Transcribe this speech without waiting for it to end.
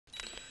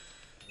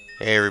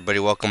Hey everybody,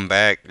 welcome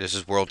back. This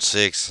is World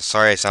 6.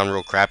 Sorry I sound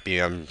real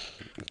crappy.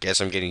 Guess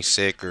I'm getting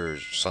sick or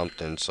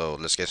something, so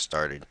let's get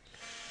started.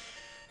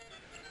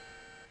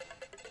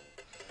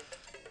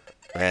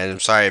 Man,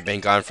 I'm sorry I've been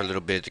gone for a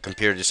little bit. The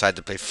computer decided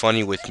to play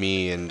funny with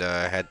me and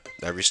I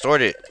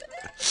restored it.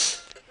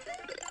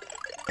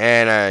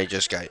 And I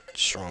just got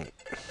shrunk.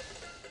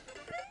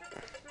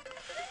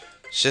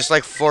 It's just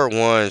like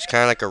 4-1. It's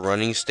kind of like a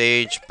running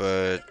stage,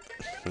 but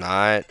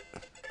not.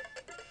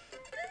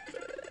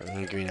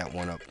 Give me that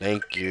one up.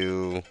 Thank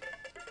you.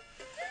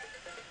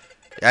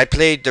 I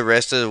played the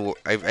rest of the.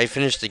 I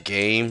finished the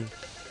game,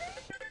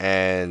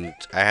 and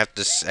I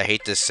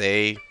hate to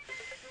say,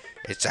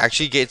 it's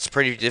actually gets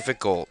pretty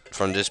difficult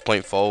from this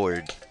point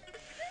forward.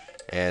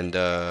 And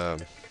all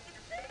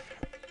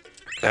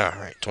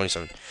right,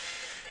 27.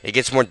 It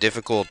gets more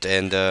difficult,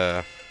 and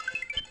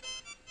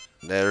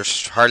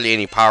there's hardly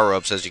any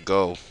power-ups as you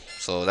go.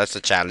 So that's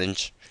a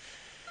challenge.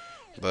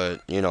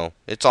 But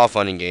it's all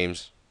fun and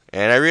games.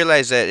 And I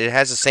realized that it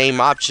has the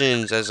same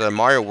options as a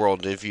Mario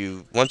World. If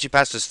you once you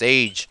pass the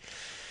stage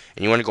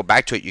and you want to go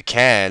back to it, you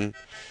can.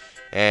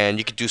 And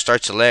you can do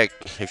start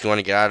select if you want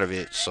to get out of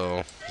it.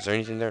 So is there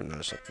anything there? No,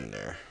 there's nothing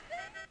there.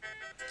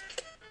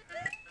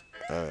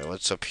 Alright,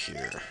 what's up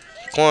here?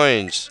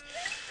 Coins!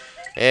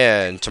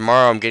 And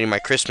tomorrow I'm getting my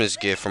Christmas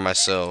gift for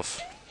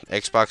myself.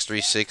 Xbox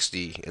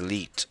 360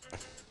 Elite.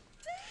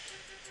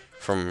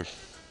 From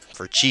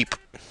for cheap.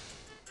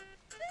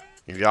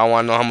 If y'all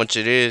want to know how much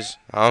it is,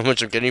 how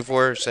much I'm getting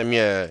for it, send me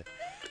a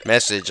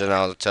message and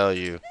I'll tell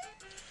you.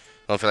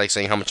 I don't feel like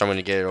saying how much I'm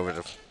gonna get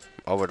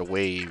over the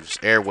waves,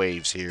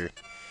 airwaves here.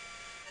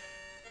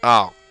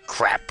 Oh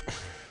crap!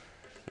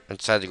 I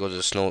decided to go to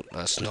the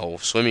snow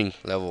swimming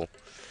level.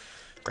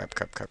 Crap.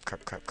 I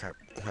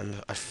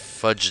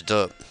fudged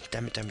up.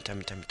 Damn it.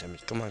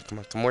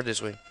 Come more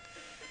this way.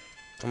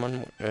 Come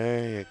on,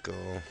 there you go.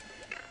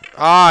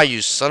 Ah,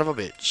 you son of a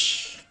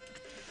bitch.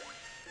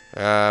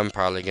 I'm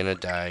probably gonna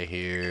die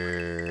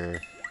here.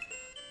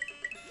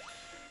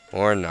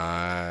 Or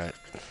not.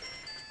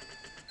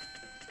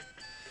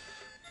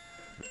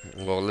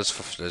 Well, let's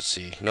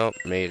see. Nope,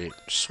 made it.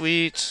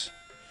 Sweet.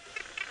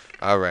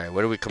 Alright,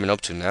 what are we coming up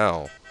to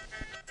now?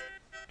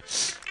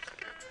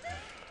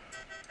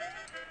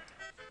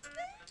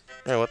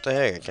 Yeah, what the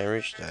heck? I can't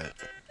reach that.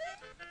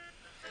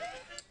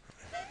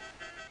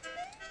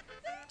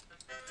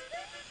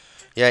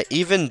 Yeah,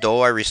 even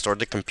though I restored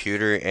the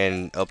computer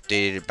and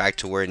updated it back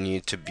to where it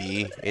needed to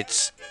be,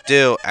 it's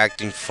still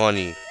acting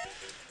funny.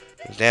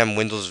 Damn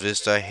Windows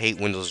Vista. I hate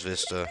Windows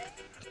Vista.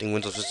 I think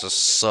Windows Vista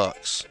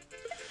sucks.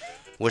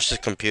 Wish the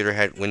computer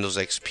had Windows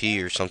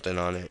XP or something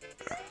on it.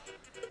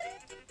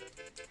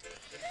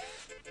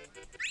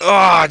 Oh,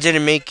 I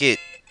didn't make it.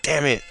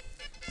 Damn it.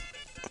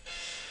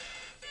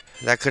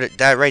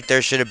 That right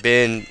there should have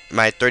been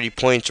my 30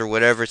 points or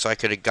whatever, so I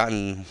could have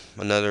gotten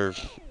another,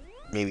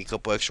 maybe a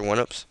couple extra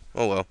one-ups.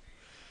 Oh well.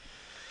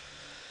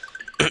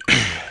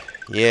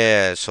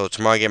 Yeah, so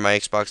tomorrow I get my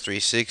Xbox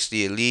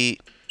 360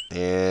 Elite,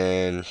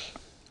 and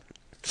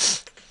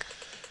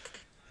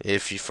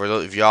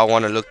if y'all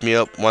want to look me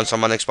up once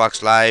I'm on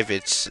Xbox Live,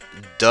 it's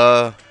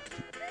the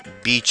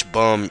Beach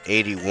Bum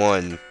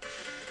 81.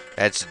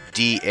 That's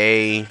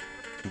DA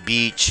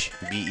Beach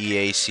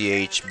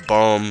BEACH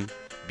Bum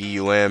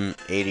BUM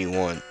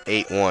 81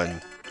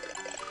 81.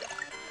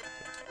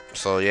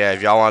 So yeah,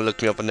 if y'all want to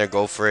look me up on there,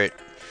 go for it.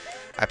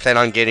 I plan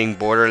on getting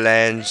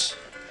Borderlands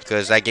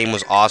because that game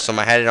was awesome.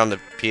 I had it on the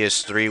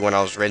PS3 when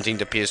I was renting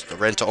the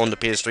rent to own the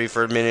PS3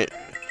 for a minute.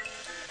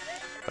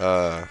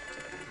 Uh,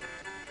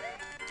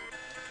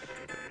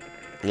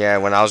 yeah,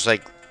 when I was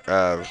like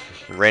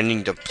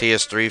renting the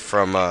PS3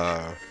 from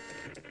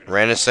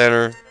Rent a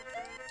Center.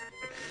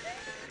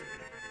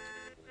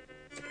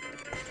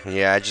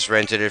 Yeah, I just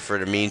rented it for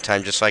the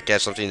meantime, just so I could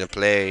have something to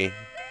play.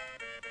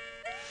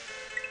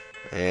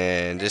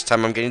 And this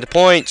time I'm getting the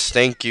points.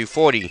 Thank you,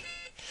 40.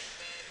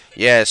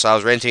 Yeah, so I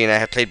was renting and I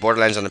had played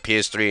Borderlands on the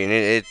PS3,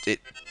 and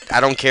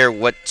I don't care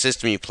what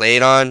system you play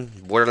it on.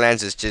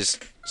 Borderlands is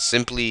just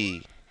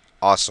simply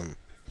awesome.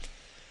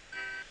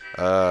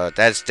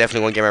 That's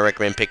definitely one game I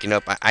recommend picking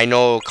up. I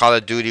know Call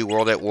of Duty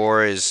World at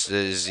War is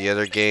the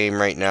other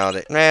game right now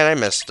that, man, I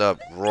messed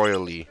up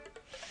royally.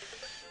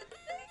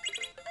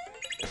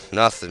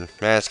 Nothing.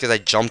 Man, it's because I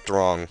jumped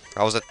wrong.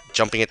 I was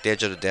jumping at the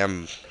edge of the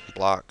damn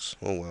blocks.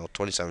 Oh well,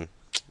 27.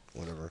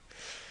 Whatever.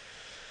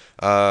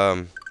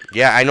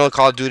 Yeah, I know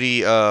Call of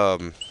Duty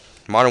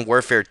Modern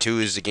Warfare 2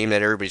 is the game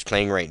that everybody's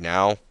playing right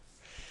now.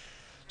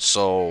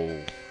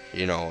 So,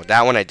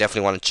 that one I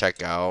definitely want to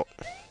check out.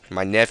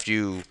 My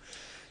nephew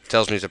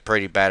tells me it's a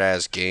pretty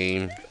badass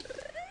game.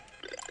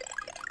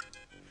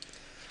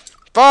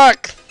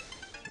 Fuck!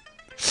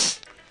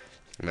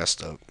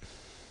 Messed up.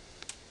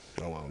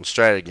 Oh well, let's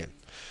try it again.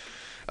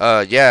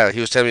 Yeah,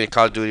 he was telling me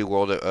Call of Duty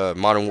World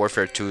Modern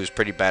Warfare 2 is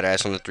pretty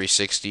badass on the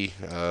 360.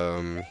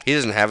 He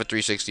doesn't have a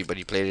 360, but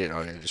he played it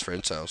at his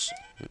friend's house.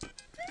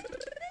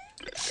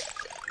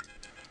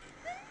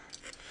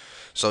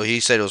 So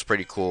he said it was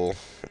pretty cool,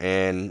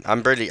 and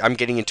I'm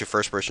getting into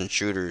first-person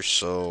shooters,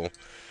 so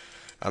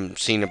I'm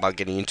seeing about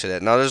getting into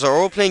that. Now, there's a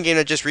role-playing game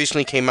that just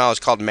recently came out. It's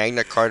called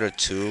Magna Carta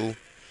 2.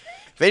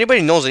 If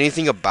anybody knows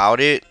anything about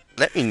it,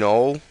 let me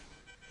know.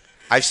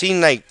 I've seen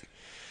like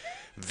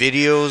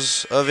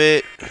videos of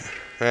it.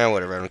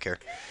 Whatever, I don't care.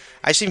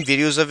 I've seen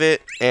videos of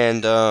it,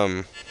 and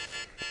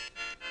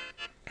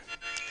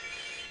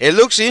it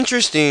looks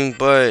interesting,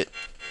 but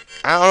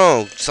I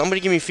don't know. Somebody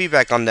give me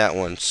feedback on that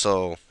one.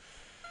 So,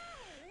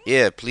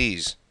 yeah,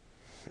 please.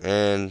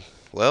 And,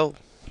 well,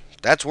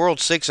 that's World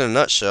 6 in a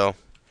nutshell.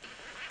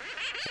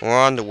 We're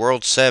on to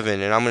World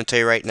 7, and I'm going to tell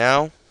you right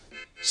now,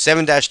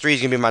 7-3 is going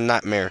to be my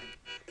nightmare.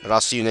 But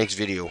I'll see you next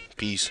video.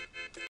 Peace.